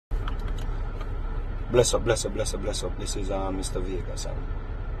Bless up, bless up, bless up, bless up. This is Mr. Vegas, and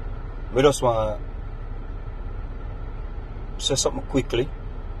we just want to say something quickly.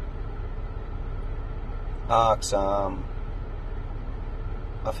 Ask a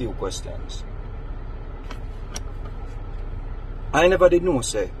few questions. I never did know,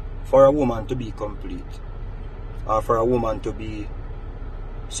 say, for a woman to be complete or for a woman to be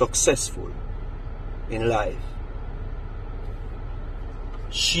successful in life,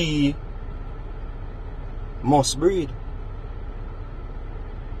 she must breed.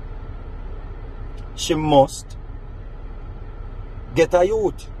 She must get a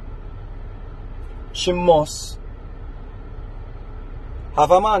youth. She must have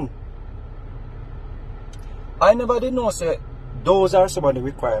a man. I never did know, say, those are some of the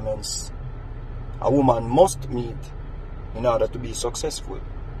requirements a woman must meet in order to be successful.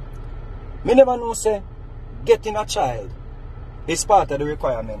 Me never know, say, getting a child is part of the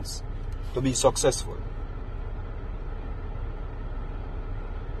requirements to be successful.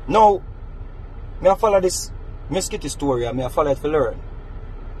 Now, I follow this Miskitty story and I follow it to learn.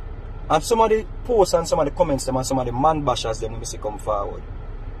 And some of the posts and some of the comments them and some of the man bashers them me see come forward.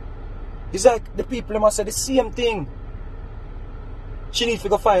 It's like the people must say the same thing. She need to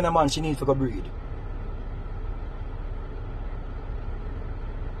go find a man, she need to go breed.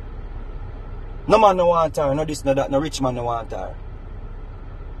 No man no want her, no this, no that, no rich man no want her.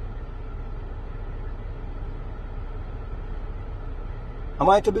 Am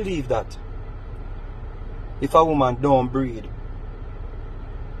I to believe that if a woman don't breed,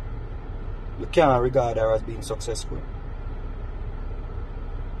 you can't regard her as being successful?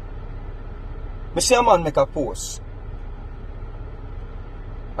 Me see a man make a post.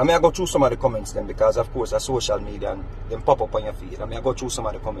 I mean, I go through some of the comments then because of course a social media and them pop up on your feed. I mean, I go through some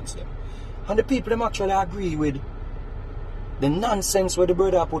of the comments then. And the people them actually agree with the nonsense where the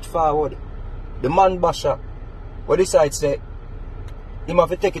brother put forward. The man basher where decides say him have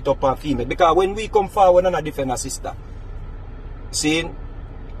to take it up on female. Because when we come forward and defend a sister, see,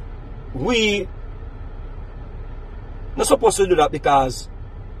 we not supposed to do that because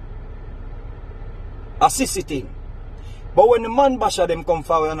a sissy thing. But when the man basher them come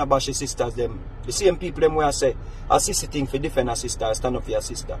forward and bash his sisters, them the same people them where say a sissy thing for defend a sister, stand up for your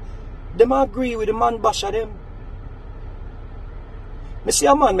sister. Them agree with the man basher them. Me see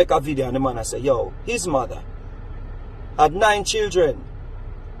a man make a video and the man I say, yo, his mother had 9 children.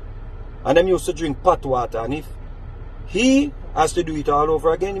 And them used to drink pot water, and if he has to do it all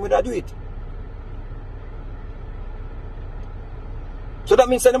over again, he would have do it. So that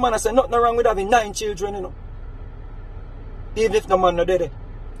means that the man has said nothing wrong with having 9 children, you know. Even if no man no dead.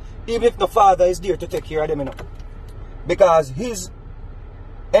 Even if no father is there to take care of them, you know. Because his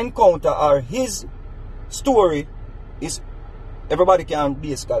encounter or his story is, everybody can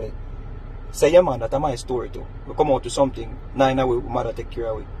basically say, yeah man, that's my story too. We come out to something, 9 away, mother take care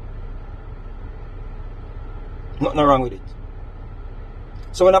of it. Nothing wrong with it.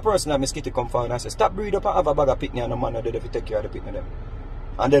 So when a person like Miskitty come forward and say, stop breed up and have a bag of pitney and no man no dead if you take care of the pitney them.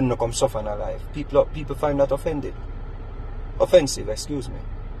 And then no come suffer in their life. People find that offended. Offensive, excuse me.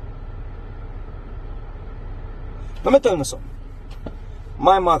 Let me tell you something.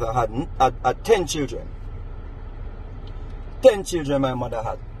 My mother had 10 children. 10 children my mother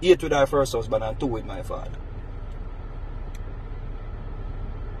had. 8 with her first husband and 2 with my father.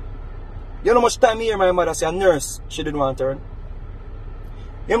 You know how much time here my mother say a nurse she didn't want to earn?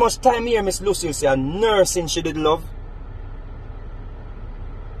 You know how much time here Miss Lucille say a nursing she did love?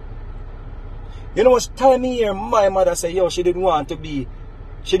 You know how much time here my mother say, yo, she didn't want to be,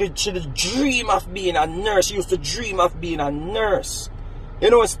 she did dream of being a nurse. She used to dream of being a nurse. You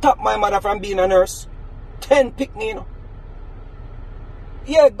know what stopped my mother from being a nurse? 10 pickney, you know.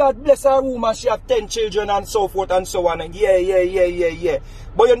 Yeah, God bless her woman, she have 10 children and so forth and so on. And yeah.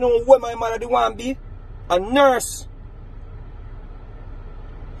 But you know what my mother didn't want to be? A nurse.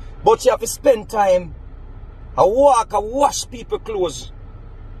 But she have to spend time, a walk, a wash people clothes,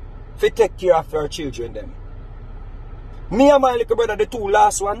 to take care of her children them. Me and my little brother, the 2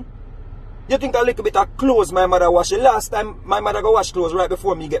 last one, you think a little bit of clothes my mother wash? The last time my mother go wash clothes right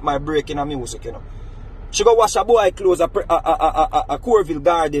before me get my break in a music, you know. She go wash a boy clothes a Corville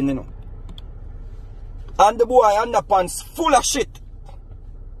garden, you know. And the boy underpants full of shit.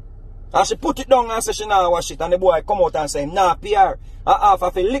 And she put it down and say she nah wash it. And the boy come out and say, nah, PR. I half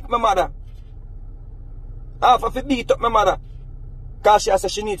of it lick my mother. Half of it beat up my mother. Because she said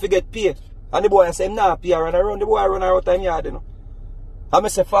she need to get paid. And the boy say, nah, PR. And I run the boy run her out in yard, you know. And I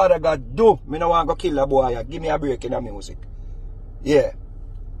say, Father God, do. Me no want to go kill the boy. Give me a break in the music. Yeah.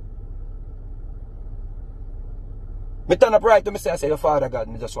 Me turn up right to me say, I say, Father God,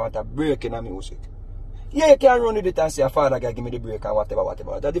 me just want a break in the music. Yeah, you can run with it and say, Father God, give me the break and whatever.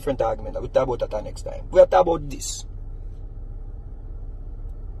 That's a different argument. We'll talk about that next time. We'll talk about this.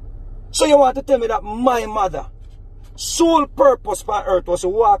 So you want to tell me that my mother, sole purpose for earth was to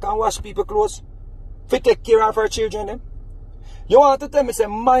walk and wash people clothes? To take care of her children them? You want to tell me, say,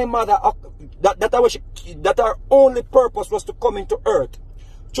 my mother, that her only purpose was to come into earth,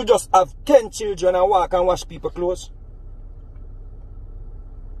 to just have 10 children and walk and wash people clothes?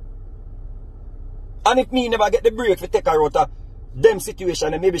 And if me never get the break to take her out of them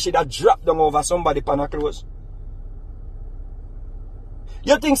situation, then maybe she'd have dropped them over somebody pan her clothes.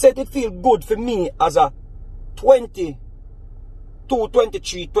 You think that it feel good for me as a 22,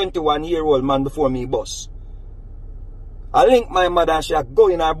 23, 21 year old man before me boss? I link my mother and she go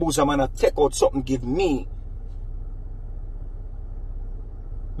in her bosom and take out something give me.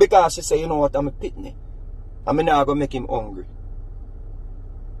 Because she say, you know what, I'm a pitney. I'm not going to make him hungry.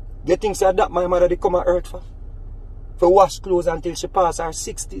 You think that my mother they come on earth for? For wash clothes until she pass her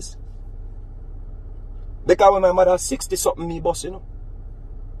 60s? Because when my mother 60 something me boss, you know.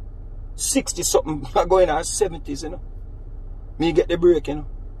 60 something going her 70s, you know. Me get the break, you know.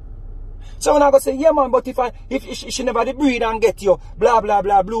 So when I go say, yeah man, but if she never did breed and get you, blah blah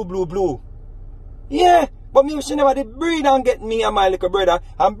blah, blue. Yeah, but maybe she never did breed and get me and my little brother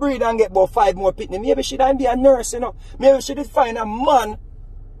and breed and get about 5 more pitney. Maybe she didn't be a nurse, you know. Maybe she did find a man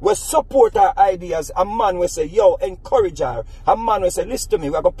will support her ideas, a man will say, yo, encourage her. A man will say, listen to me,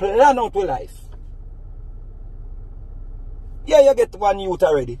 we're going to plan out with life. Yeah, you get 1 youth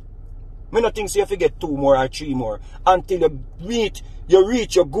already. Me not think so you have to get 2 more or 3 more until you reach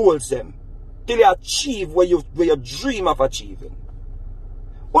your goals them. Till you achieve where you dream of achieving.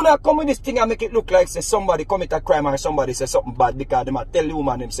 When I come with this thing and make it look like say somebody commit a crime or somebody say something bad because they might tell the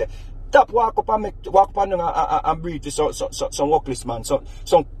woman them say, tap walk up and breathe to some workless man,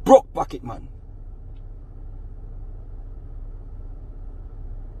 some broke pocket man.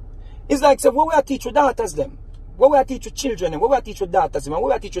 It's like say, what will I teach your daughters them? What will I teach your children them? What will I teach your daughters them? What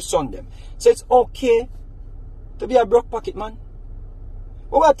will I teach your son them? So it's okay to be a broke pocket man.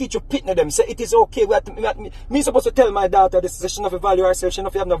 What will I teach your pitney them? Say it is okay. Me supposed to tell my daughter this she doesn't have a value herself, she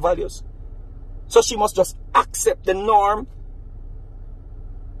doesn't have no values. So she must just accept the norm.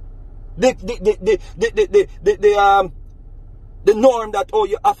 The norm that, oh,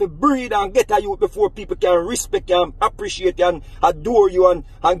 you have to breed and get a youth before people can respect you and appreciate you and adore you and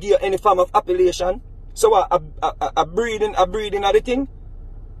give you any form of appellation. So a breeding at the thing?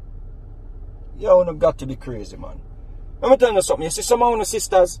 You have got to be crazy, man. Let me tell you something. You see some of the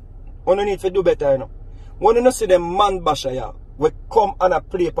sisters, you need to do better, you know. When you see them man basher, yeah, we come and a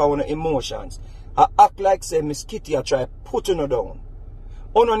play for your emotions. I act like say Miss Kitty I try put you down.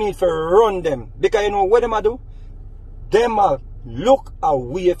 You need to run them. Because you know what them do? Them look a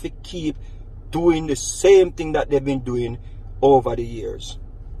way to keep doing the same thing that they've been doing over the years.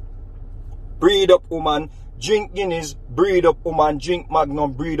 Breed up woman, drink Guinness, breed up woman, drink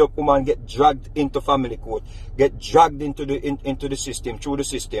Magnum, breed up woman, get dragged into family court, get dragged into the system, through the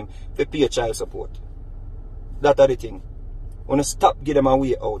system, for pay child support. That are the thing. Wanna stop give them a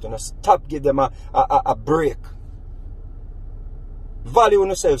way out, wanna stop give them a break. Value on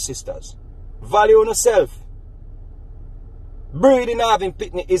yourself, sisters. Value on yourself. Breeding and having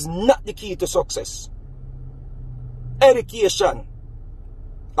pitney is not the key to success. Education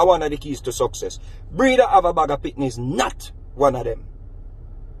are one of the keys to success. Breeder have a bag of pitney is not one of them.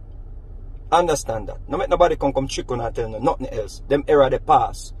 Understand that. No make nobody come trick on and tell you nothing else. Them era they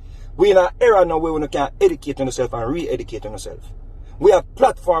pass. We in an era now where we can educate on yourself and re-educate on yourself. We have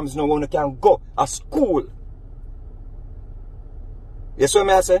platforms now where we can go a school. You see what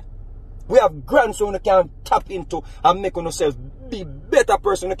I say? We have grants where we can tap into and make on yourself be better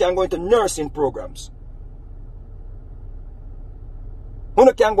person who can go into nursing programs.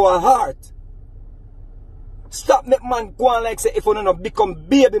 You can go a heart. Stop make man go on like say if you don't become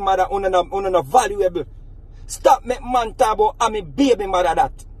baby mother, you not valuable. Stop make man talk about I'm a baby mother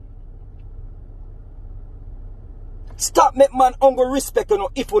that. Stop make man hunger respect you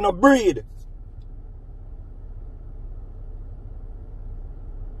if you not breed.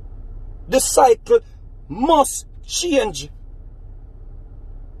 The cycle must change.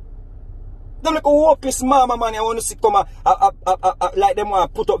 Them like a workless mama man, I want to see come like them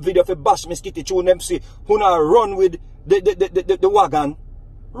want to put up video for bash Miss Kitty tune them see who not run with the wagon.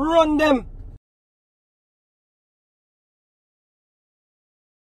 Run them.